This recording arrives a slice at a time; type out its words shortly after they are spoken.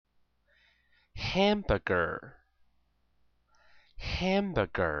Hamburger,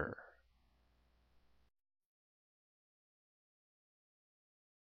 hamburger.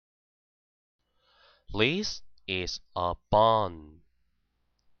 This is a bun.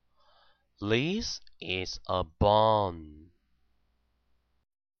 This is a bun.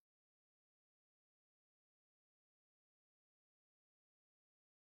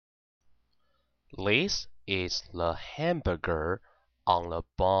 This is the hamburger on the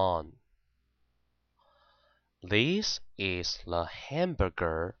bun. This is the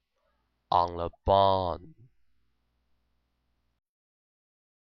hamburger on the bun.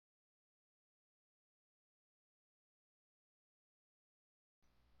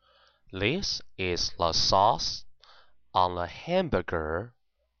 This is the sauce on the hamburger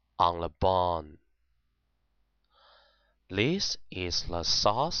on the bun. This is the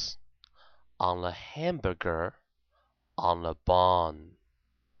sauce on the hamburger on the bun.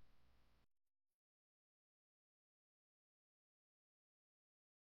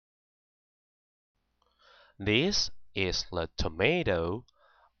 This is the tomato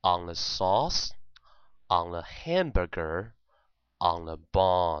on the sauce on the hamburger on the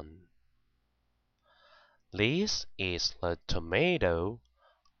bun. This is the tomato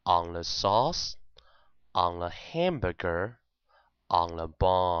on the sauce on the hamburger on the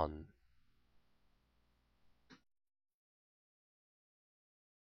bun.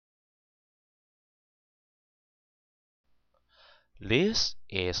 This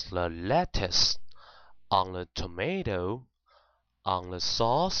is the lettuce on the tomato on the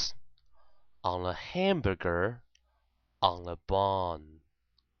sauce on the hamburger on the bun.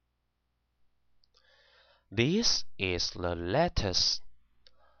 This is the lettuce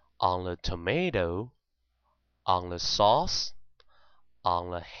on the tomato on the sauce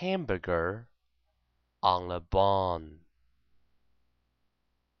on the hamburger on the bun.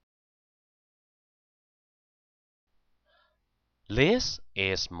 This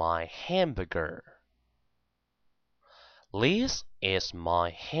is my hamburger. This is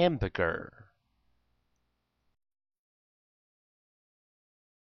my hamburger.